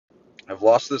I've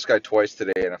lost this guy twice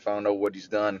today, and I found out what he's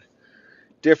done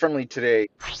differently today.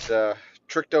 He's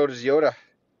tricked out his Yoda.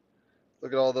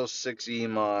 Look at all those 6E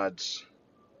mods.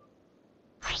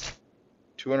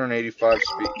 285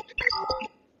 speed.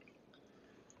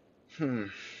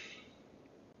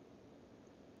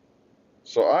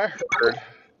 So I heard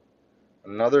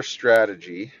another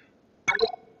strategy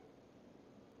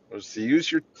was to use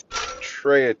your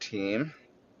Treya team,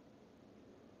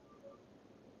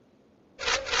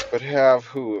 but have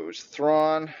who? It was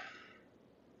Thrawn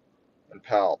and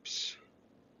Palps.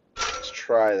 Let's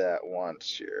try that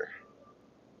once here.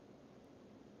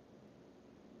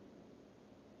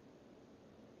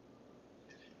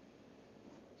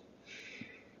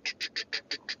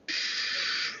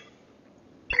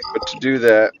 But to do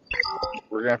that,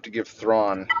 we're going to have to give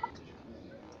Thrawn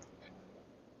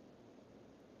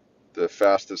the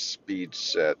fastest speed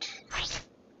set.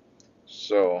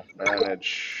 So,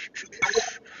 manage,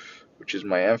 which is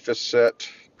my Emphas set,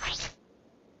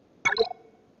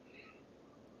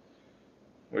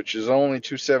 which is only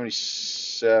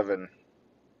 277.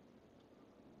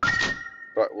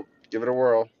 But we'll give it a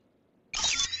whirl.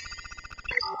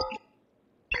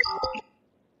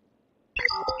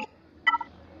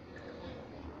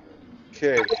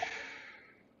 Okay.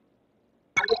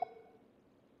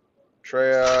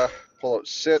 Treya, pull out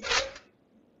sit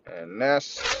and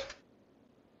nest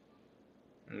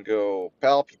and go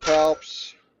palpy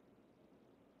palps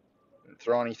and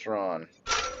Thrawny Thrawn.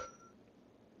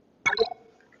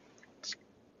 Let's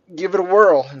give it a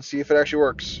whirl and see if it actually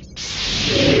works.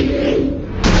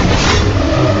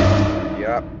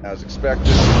 Yep, as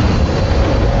expected.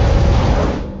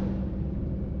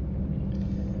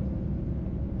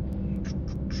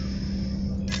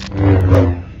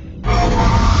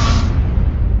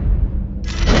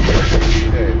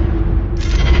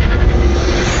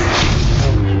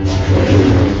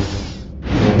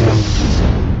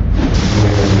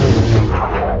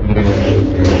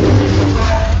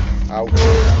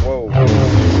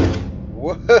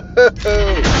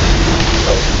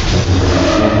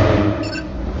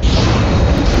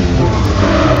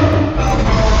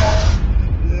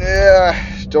 Yeah,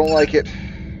 don't like it.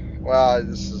 Wow,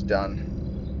 this is done.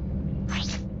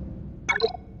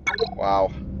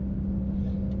 Wow.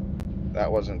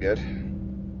 That wasn't good.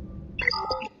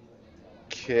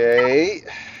 Okay.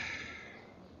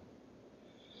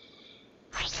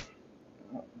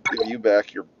 Give you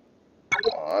back your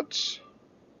mods.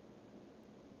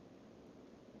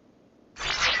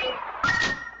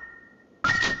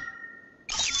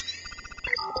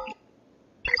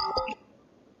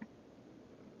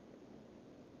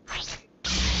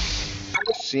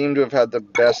 Seem to have had the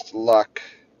best luck.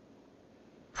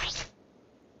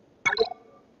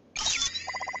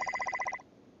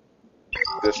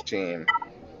 This team.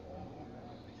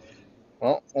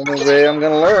 Well, only way I'm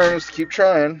gonna learn is to keep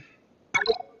trying.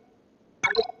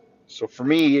 So for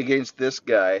me, against this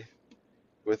guy,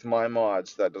 with my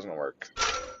mods, that doesn't work.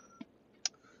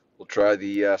 We'll try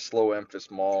the slow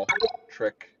Emphas Maul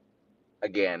trick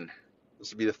again.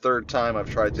 This will be the third time I've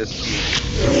tried this team.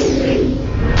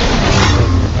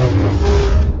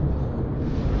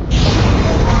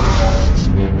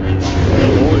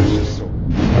 Oh, it's just so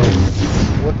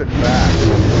flipping back.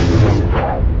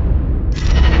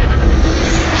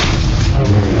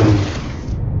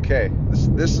 Okay,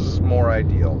 this is more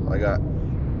ideal. I got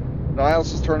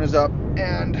Niles' turn is up,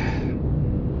 and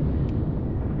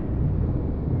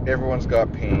everyone's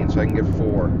got pain, so I can get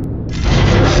 4.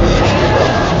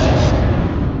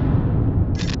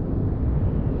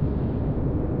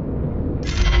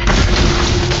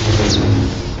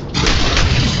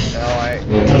 Now I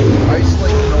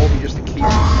isolate Kenobi just to keep the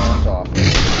count off. So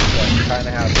I kind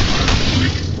of have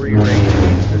free range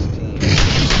against this team.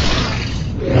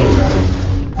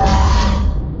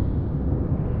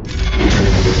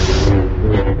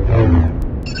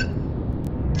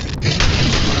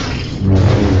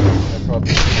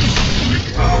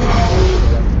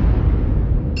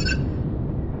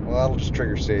 Well, that'll just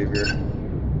trigger Savior.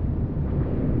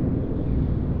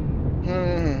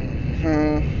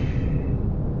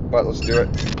 But let's do it.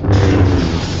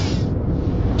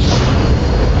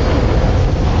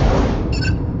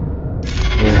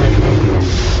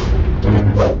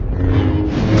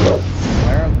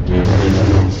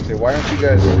 Why aren't you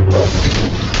guys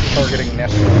targeting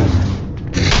nest?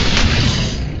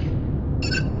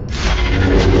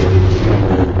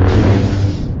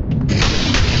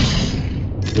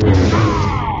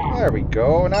 There we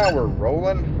go. Now we're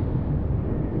rolling.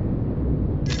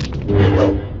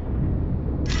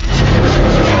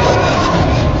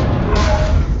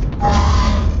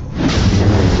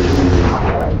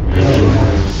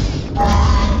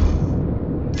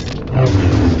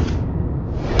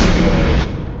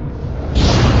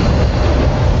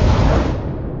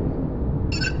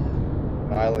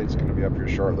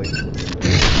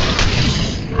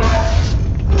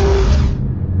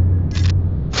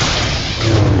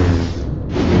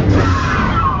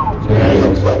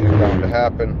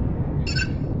 happen.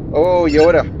 Oh,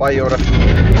 Yoda. Bye, Yoda.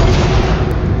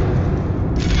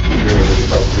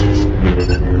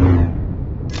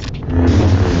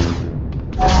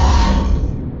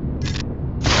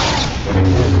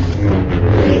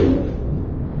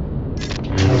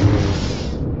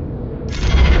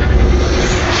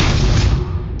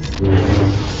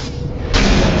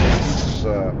 He's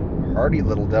a hardy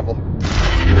little devil.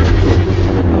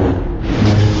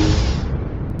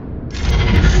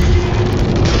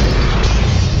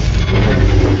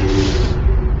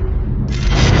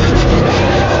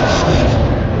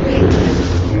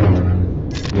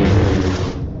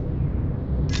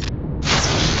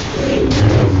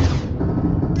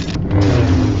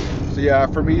 Yeah,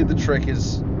 for me the trick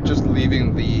is just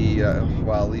leaving the,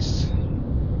 well, at least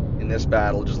in this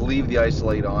battle, just leave the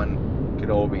isolate on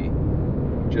Kenobi,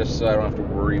 just so I don't have to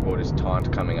worry about his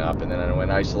taunt coming up. And then when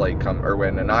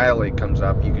when Annihilate comes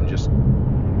up, you can just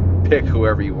pick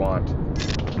whoever you want.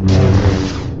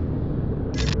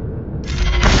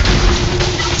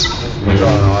 Put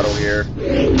on auto here.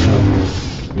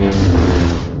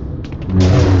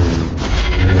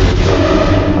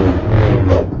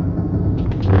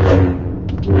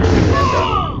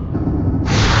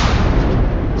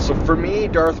 So for me,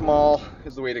 Darth Maul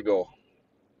is the way to go.